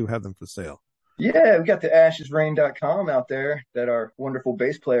 because you do have them for sale. Yeah, we got the ashesrain.com out there that our wonderful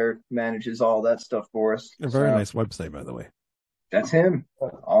bass player manages all that stuff for us. A very nice website, by the way. That's him.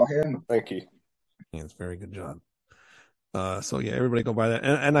 All him. Thank you. Yeah, it's a very good job. So yeah, everybody go buy that.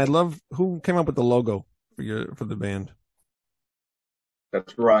 And I love, who came up with the logo for the band?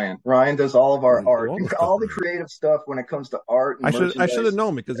 That's Ryan. Ryan does all of our art, all the creative stuff when it comes to art. And I should have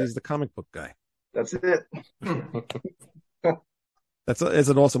known, because he's the comic book guy. That's it. It's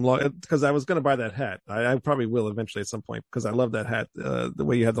an awesome logo, because I was going to buy that hat. I probably will eventually at some point, because I love that hat. The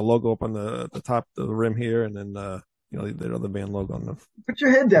way you have the logo up on the top of the rim here, and then the other band logo on the. Put your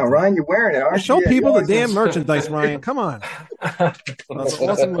head down, Ryan. You're wearing it, aren't you? Show people the damn merchandise, Ryan. Come on. That's an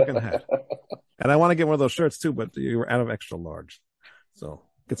awesome looking hat. And I want to get one of those shirts too, but you were out of extra large, so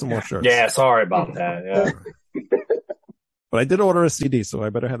get some more shirts. Yeah, sorry about that. Yeah. But I did order a CD, so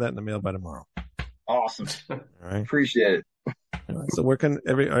I better have that in the mail by tomorrow. Awesome. All right. Appreciate it. So where can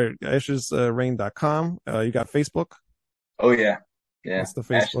ashesrain.com? You got Facebook? Oh yeah. Yeah. That's the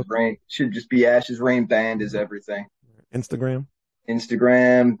Facebook. Ashes Rain. Should just be Ashes Rain Band is everything. Instagram,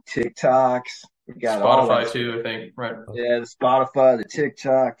 TikToks. We got Spotify too, I think. Right. Yeah, the Spotify, the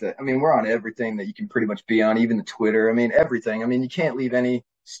TikTok. We're on everything that you can pretty much be on, even the Twitter. Everything. You can't leave any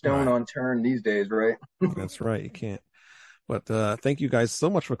stone unturned these days, right? That's right. You can't. But thank you guys so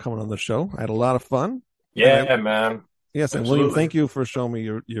much for coming on the show. I had a lot of fun. Yeah, man. Yes, and William, thank you for showing me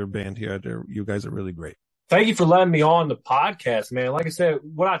your band here. You guys are really great. Thank you for letting me on the podcast, man. Like I said,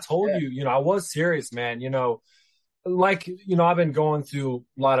 what I told you, I was serious, man. I've been going through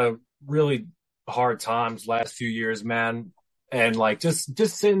a lot of really hard times last few years, man. And like just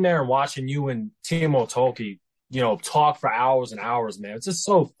sitting there and watching you and Timo Tolkki, talk for hours and hours, man. It's just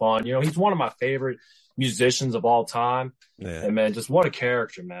so fun. He's one of my favorite musicians of all time. Yeah. And man, just what a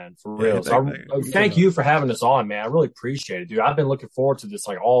character, man, for real. Yeah, So thank you for having us on, man. I really appreciate it, dude. I've been looking forward to this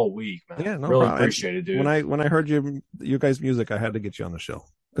like all week, man. Yeah, no really problem. appreciate it, dude. When I heard you guys' music, I had to get you on the show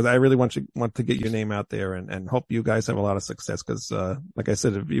because I really want to get your name out there and hope you guys have a lot of success. Because like I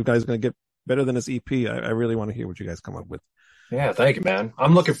said, if you guys are going to get better than this EP, I really want to hear what you guys come up with. Yeah, thank you, man.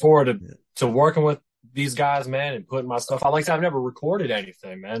 I'm looking forward to working with these guys, man, and putting my stuff out. Like I said, I've never recorded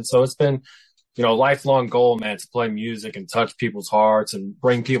anything, man. So it's been, you know, lifelong goal, man, to play music and touch people's hearts and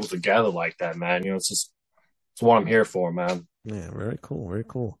bring people together like that, man. You know, it's what I'm here for, man. Yeah, very cool. Very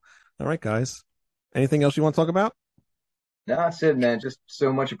cool. All right, guys. Anything else you want to talk about? No, that's it, man. Just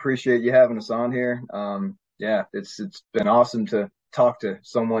so much appreciate you having us on here. Yeah, it's been awesome to talk to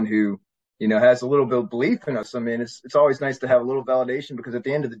someone who, you know, has a little bit of belief in us. I mean, it's always nice to have a little validation because at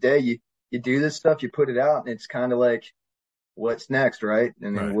the end of the day, you do this stuff, you put it out, and it's kind of like, what's next, right?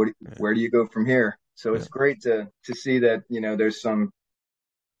 And then where do you go from here? So it's great to see that, you know, there's something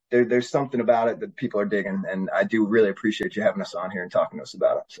about it that people are digging, and I do really appreciate you having us on here and talking to us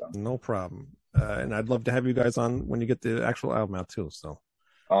about it. So no problem. And I'd love to have you guys on when you get the actual album out too. So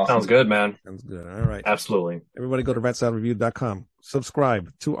awesome. Sounds good, man. Sounds good. All right. Absolutely. Everybody go to ratsaladreview.com.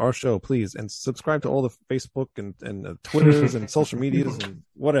 Subscribe to our show, please. And subscribe to all the Facebook and Twitters and social medias and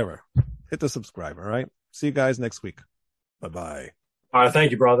whatever. Hit the subscribe. All right. See you guys next week. Bye-bye. All right.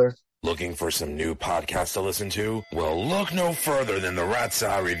 Thank you, brother. Looking for some new podcasts to listen to? Well, look no further than the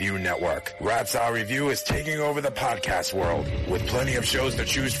Ratsaw Review Network. Ratsaw Review is taking over the podcast world with plenty of shows to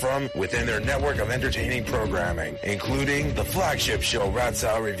choose from within their network of entertaining programming, including the flagship show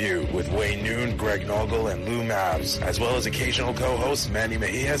Ratsaw Review with Wayne Noon, Greg Noggle, and Lou Mavs, as well as occasional co-hosts Manny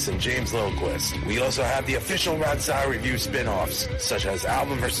Mejias and James Lilquist. We also have the official Ratsaw Review spin-offs, such as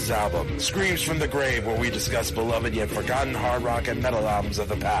Album vs. Album, Screams from the Grave, where we discuss beloved yet forgotten hard rock and metal albums of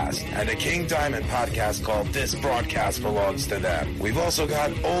the past, and a King Diamond podcast called This Broadcast Belongs to Them. We've also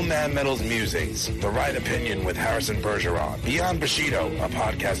got Old Man Metal's Musings, The Right Opinion with Harrison Bergeron, Beyond Bushido, a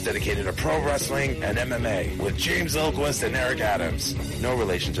podcast dedicated to pro wrestling and MMA with James Lilquist and Eric Adams. No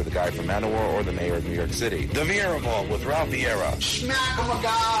relation to the guy from Manowar or the mayor of New York City. The Vieira Vault with Ralph Vieira.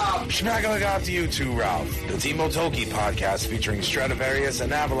 Schmack-a-magob! Schmack-a-magob to you too, Ralph. The Timo Tolkki podcast featuring Stradivarius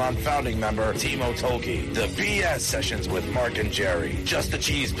and Avalon founding member Timo Tolkki. The BS Sessions with Mark and Jerry. Just the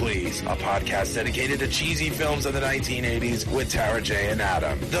Cheese, Please, a podcast dedicated to cheesy films of the 1980s with Tara J. and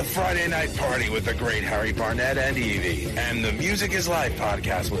Adam. The Friday Night Party with the great Harry Barnett and Evie. And the Music is Life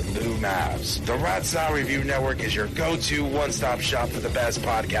podcast with Lou Mavs. The Ratsaw Review Network is your go-to one-stop shop for the best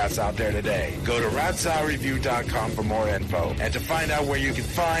podcasts out there today. Go to ratsawreview.com for more info and to find out where you can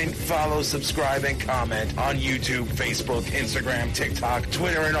find, follow, subscribe, and comment on YouTube, Facebook, Instagram, TikTok,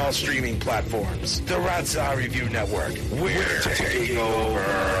 Twitter, and all streaming platforms. The Ratsaw Review Network. We're taking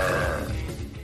over.